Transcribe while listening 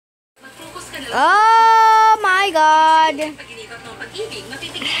Oh my god.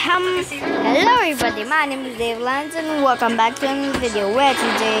 Hello everybody, my name is Dave Lanson and welcome back to another video where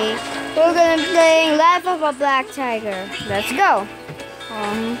today we're gonna be playing Life of a Black Tiger. Let's go.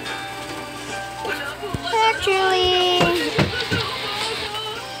 Actually,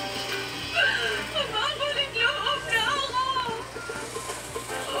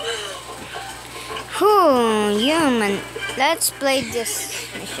 human. Let's play this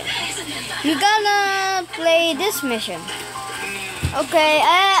mission. You're gonna play this mission. Okay,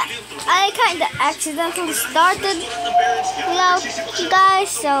 I kinda accidentally started without you guys,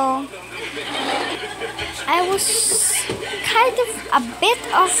 so I was kind of a bit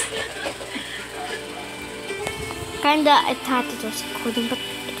of I thought it was coding, but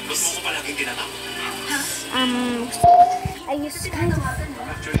it was I used kind of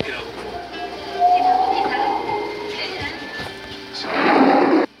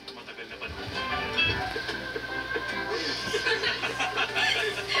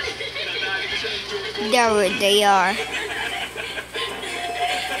there they are.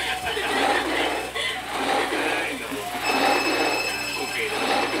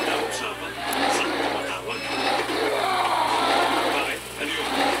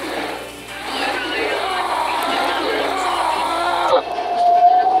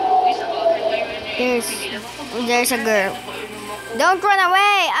 There's a girl. Don't run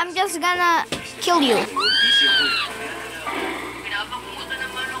away. I'm just gonna kill you.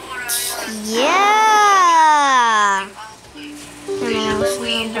 Yeah.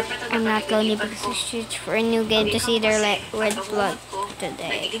 I'm not lonely because I search for a new game to see their red blood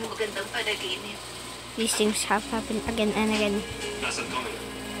today. These things have happened again and again.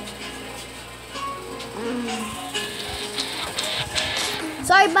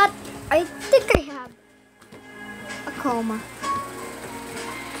 Sorry, but I think I have a coma.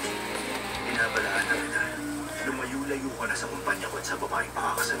 Inabalaan na kita. Lumayo-layo ka na sa kumpanya ko at sa babaeng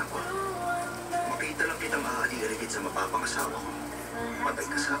pakakasalan ko. Makita lang kitang aalig-aligid sa mapapangasawa ko. Patay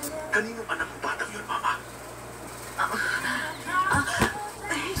ka sa kaninong anak ng batang yun, Mama?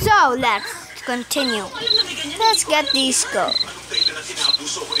 So, let's continue. Let's get these go. Anong dahilan na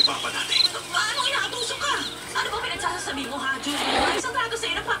tinaabuso ko ni Papa natin? Anong inaabuso ka? Ano ba pinagsasasabi mo, ha, Julie? Ayos ang trato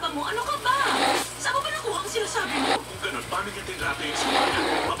sa'yo ng Papa mo. Ano ka ba? Saan mo ba nakuha ang sinasabi mo? Kung ganun, paano niya tinrato yung sa bata?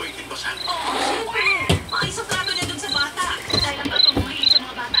 Mabaitin ba siya? Oo, siyempre. Maayos ang trato niya dun sa bata. Dahil ang patuloy sa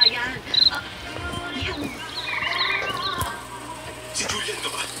mga bata yan. Si Julian ka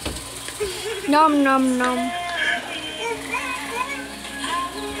ba? Nom nom nom.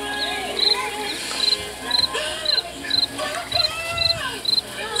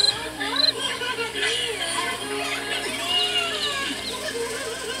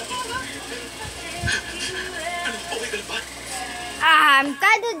 I'm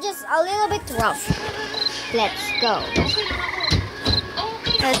kind of just a little bit rough. Let's go.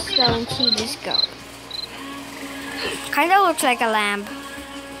 Let's go and see this girl. Kind of looks like a lamb.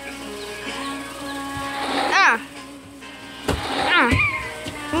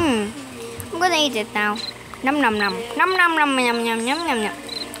 I'm gonna eat it now. Nom nom nom. Nom nom nom nom nom nom nom nom.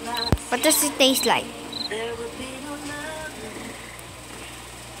 What does it taste like?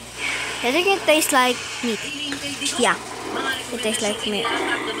 I think it tastes like meat. Yeah. It tastes like meat.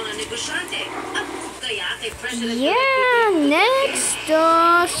 Yeah, next,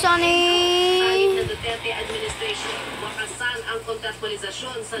 Sonny. Makasal ang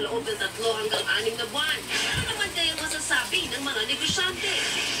kontraktualisasyon sa loob ng 3 hanggang 6 na buwan. Ano naman kaya masasabi ng mga negosyante?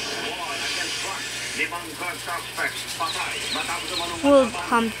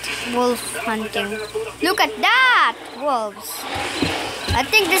 Wolf hunting. Look at that! Wolves. I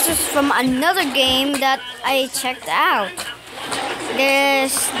think this is from another game that I checked out.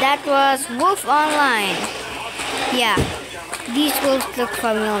 That was Wolf Online. Yeah, these wolves look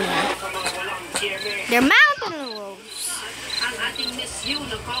familiar. They're mountain wolves. Ang ating Miss You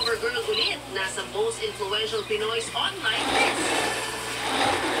na cover girl ulit nasa most influential Pinoy's online list.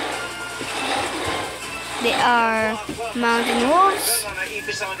 They are mountain wolves.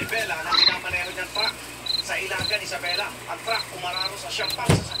 Sa Ilagan, Isabela, ang truck umararo sa siyang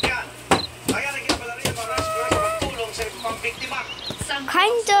pagsasakyan. Kaya nagkabala rin ang rescue sa pagtulong sa ibang biktima.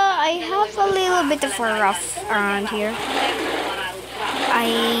 Kinda, I have a little bit of a rough around here. I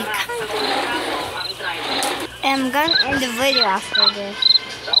am gonna end the video after this.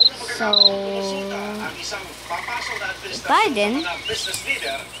 So, bye then.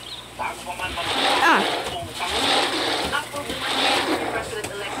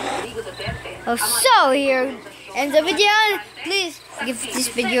 So here ends the video. Please give this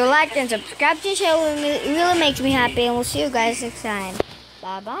video a like and subscribe to the channel. It really makes me happy, and we'll see you guys next time.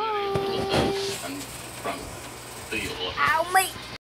 Bye-bye. And from to you. Ow, mate.